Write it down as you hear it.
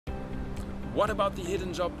What about the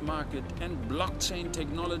hidden job market and blockchain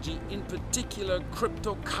technology, in particular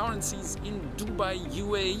cryptocurrencies in Dubai,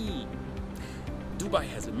 UAE? Dubai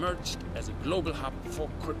has emerged as a global hub for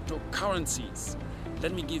cryptocurrencies.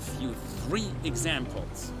 Let me give you 3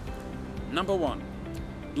 examples. Number 1,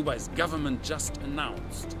 Dubai's government just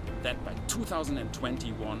announced that by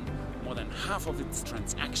 2021, more than half of its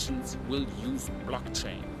transactions will use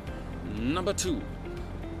blockchain. Number 2,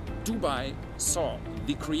 Dubai saw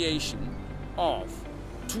the creation of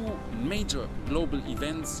 2 major global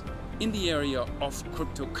events in the area of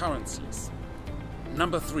cryptocurrencies.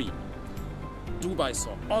 Number 3, Dubai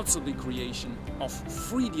saw also the creation of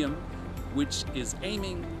Freedom, which is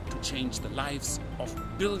aiming to change the lives of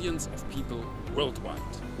billions of people worldwide.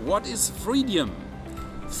 What is Freedom?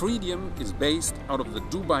 Freedom is based out of the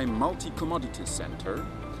Dubai Multi-Commodities Center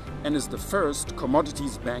and is the first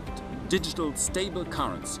commodities-backed digital stable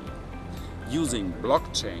currency using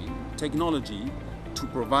blockchain technology to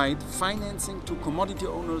provide financing to commodity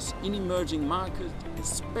owners in emerging markets,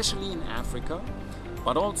 especially in Africa,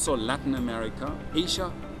 but also Latin America,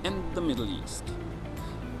 Asia and the Middle East.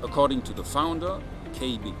 According to the founder,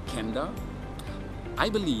 KB Kenda, I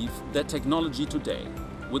believe that technology today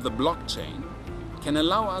with the blockchain can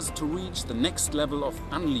allow us to reach the next level of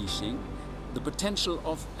unleashing the potential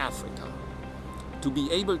of Africa, to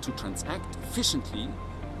be able to transact efficiently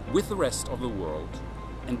with the rest of the world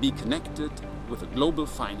and be connected with a global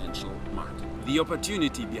financial market. The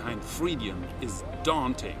opportunity behind Freedom is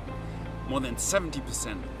daunting. More than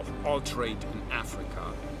 70% of all trade in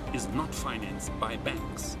Africa is not financed by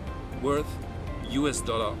banks, worth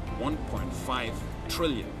 $1.5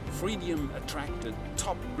 trillion. Freedom attracted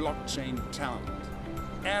top blockchain talent.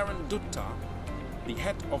 Aaron Dutta, the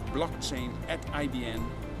head of blockchain at IBM,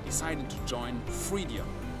 decided to join Freedom.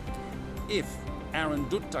 If Aaron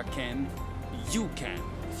Dutta can, you can.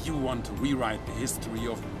 If you want to rewrite the history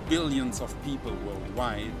of billions of people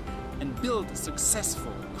worldwide and build a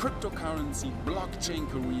successful cryptocurrency blockchain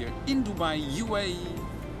career in Dubai, UAE,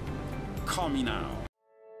 call me now.